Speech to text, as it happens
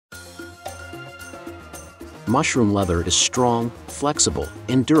Mushroom leather is strong, flexible,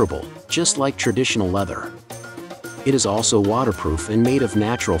 and durable, just like traditional leather. It is also waterproof and made of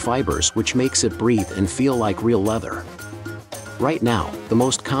natural fibers, which makes it breathe and feel like real leather. Right now, the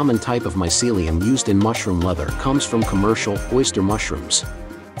most common type of mycelium used in mushroom leather comes from commercial oyster mushrooms.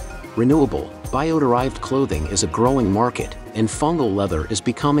 Renewable, bio-derived clothing is a growing market, and fungal leather is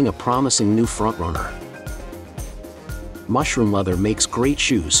becoming a promising new frontrunner. Mushroom leather makes great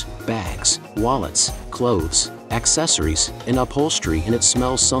shoes, bags, wallets, clothes, accessories, and upholstery, and it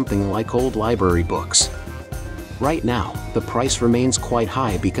smells something like old library books. Right now, the price remains quite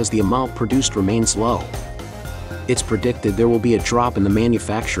high because the amount produced remains low. It's predicted there will be a drop in the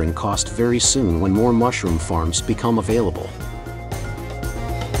manufacturing cost very soon when more mushroom farms become available.